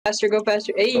Faster, go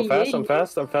faster. Hey, Go fast, hey. I'm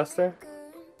fast, I'm faster.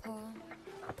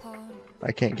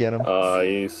 I can't get him.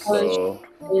 He's so...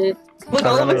 Look, I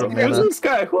all ran of out us. of Who's mana. this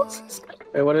guy? Who's this guy?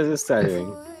 Wait, what is this guy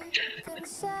doing?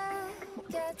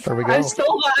 There we go. I'm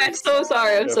so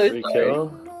sorry. I'm so Free sorry.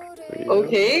 kill.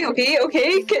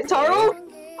 Okay. Taro.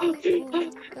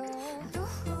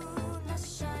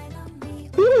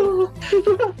 Oh,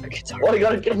 I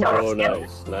got it. Oh,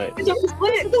 nice.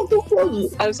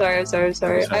 I'm sorry.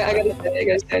 I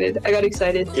got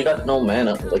excited. You got no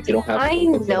mana. Like, you don't have. I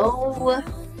know.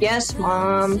 Yes,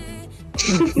 Mom.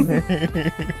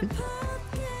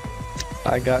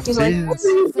 I got He's like,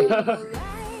 fizz.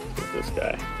 This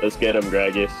guy. Let's get him,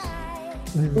 Gragas.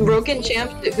 broken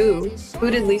champ to who? Who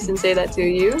did Leeson say that to?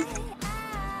 You?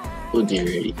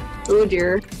 Udyr.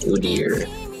 Udyr. Udyr.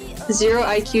 0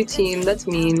 IQ team. That's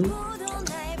mean.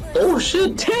 Oh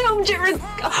shit! Damn, Jared.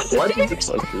 What?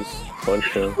 Punch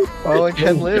him. Oh, I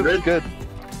can live. Good.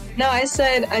 No, I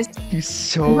said He's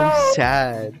so Bro.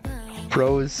 sad.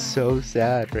 Bro is so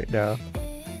sad right now.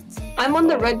 I'm on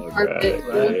the red carpet.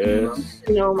 Gragas.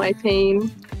 No, my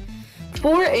pain.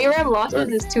 4 ARAM losses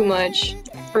is too much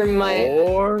for my.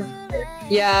 Or...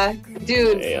 Yeah,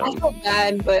 dude. Damn. I feel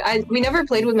bad, but we never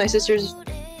played with my sister's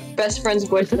best friend's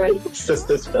boyfriend.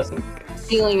 Sister's best.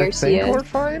 Stealing I your think we're CS.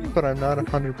 fine, but I'm not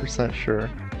 100% sure.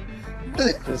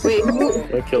 Wait, who?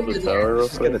 I killed the tower real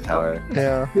Let's get the quick. tower.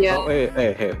 Yeah. Yeah. Oh, wait,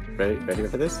 hey, ready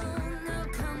for this?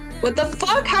 What the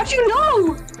fuck? How'd you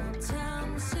know?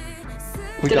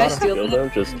 We Did I got him. steal Kill that? them,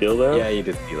 just kill them. Yeah, you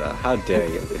did see that. How dare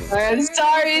you? I'm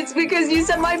sorry. It's because you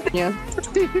said my. Yeah.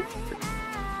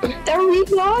 Are we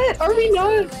not? Are we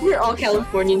not? We're all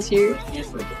Californians here.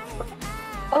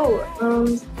 Oh,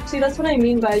 see, that's what I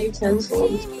mean by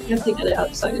utensils. You have to get it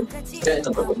outside.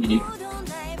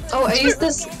 Oh, I used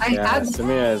this. I Yeah, had.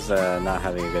 Samira is not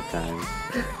having a good time.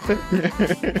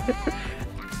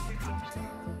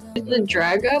 The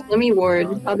drag up? Let me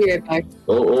ward. I'll be right back.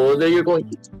 Oh, there you're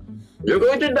going. You're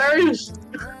going to Darius.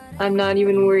 I'm not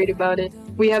even worried about it.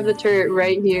 We have the turret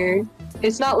right here.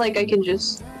 It's not like I can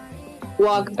just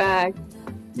walk back.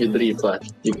 You 3 flash.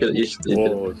 You could.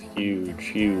 Oh,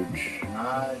 huge.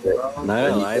 Not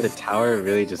gonna lie, the tower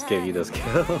really just gave you those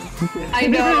kills. I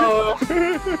know.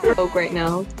 Broke right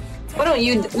now. Why don't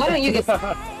you get? Why don't you get?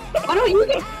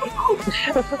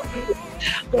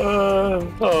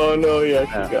 Oh no, he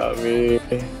actually got me.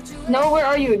 No, where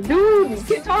are you, dude?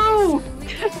 Get out!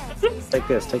 Take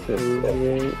this. Thank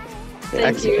you.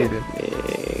 Executed.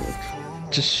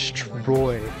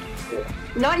 Destroyed.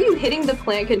 Not you hitting the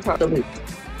plant guitar.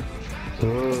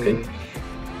 Okay.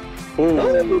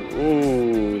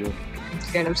 Ooh.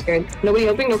 I'm scared. Nobody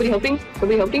helping?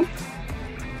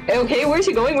 Okay, where's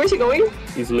he going?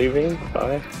 He's leaving.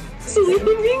 Bye. Is he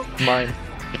leaving? Mine.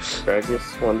 Gragas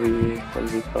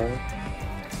 1v5.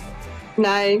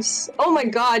 Nice. Oh my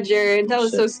god, Jared. That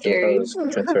was so scary.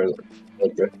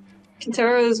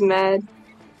 Kentaro's mad.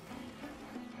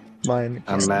 Mine.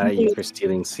 I'm mad at you for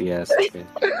stealing CS. Okay.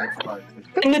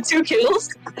 And the 2 kills?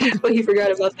 But he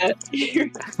forgot about that.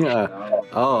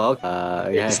 Oh,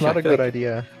 okay. Yeah, It's not a good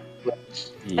idea.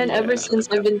 And ever since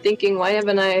I've been thinking, why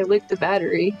haven't I licked the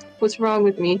battery? What's wrong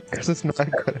with me? Because it's not a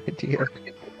good idea.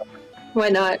 Why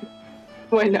not?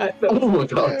 Why not? Oh my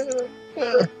god.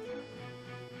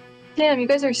 Damn, you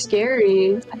guys are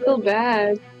scary. I feel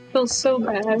bad. I feel so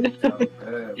bad.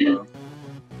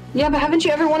 Yeah, but haven't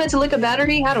you ever wanted to lick a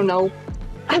battery? I don't know.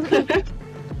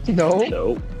 No.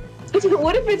 Nope.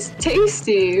 What if it's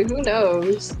tasty? Who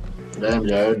knows? Damn,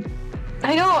 Jared.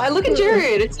 I know, I look at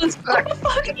Jared. It says, what the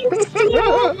fuck?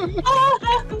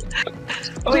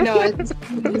 Oh, wait, no.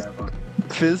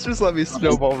 Fizz just let me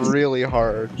snowball really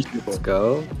hard. Let's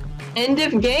go. End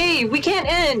of game. We can't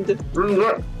end.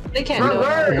 They can't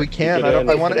know. We can.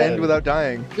 I want to end without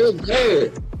dying.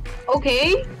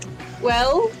 Okay.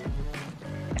 Well,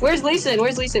 where's Leeson?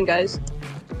 Where's Leeson, guys?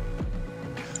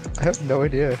 I have no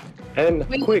idea. And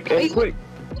Wait, quick. Get him!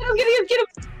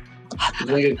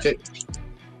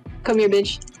 Come here,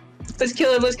 bitch. Let's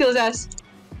kill him. Let's kill his ass.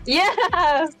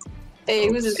 Yeah! Hey,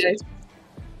 who's this guy?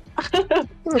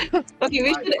 Okay,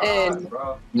 we should end.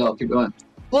 No, keep going.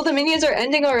 Well, the minions are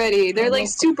ending already. They're like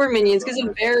super minions because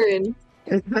of Baron.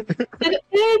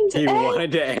 End! He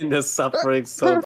wanted to end the suffering so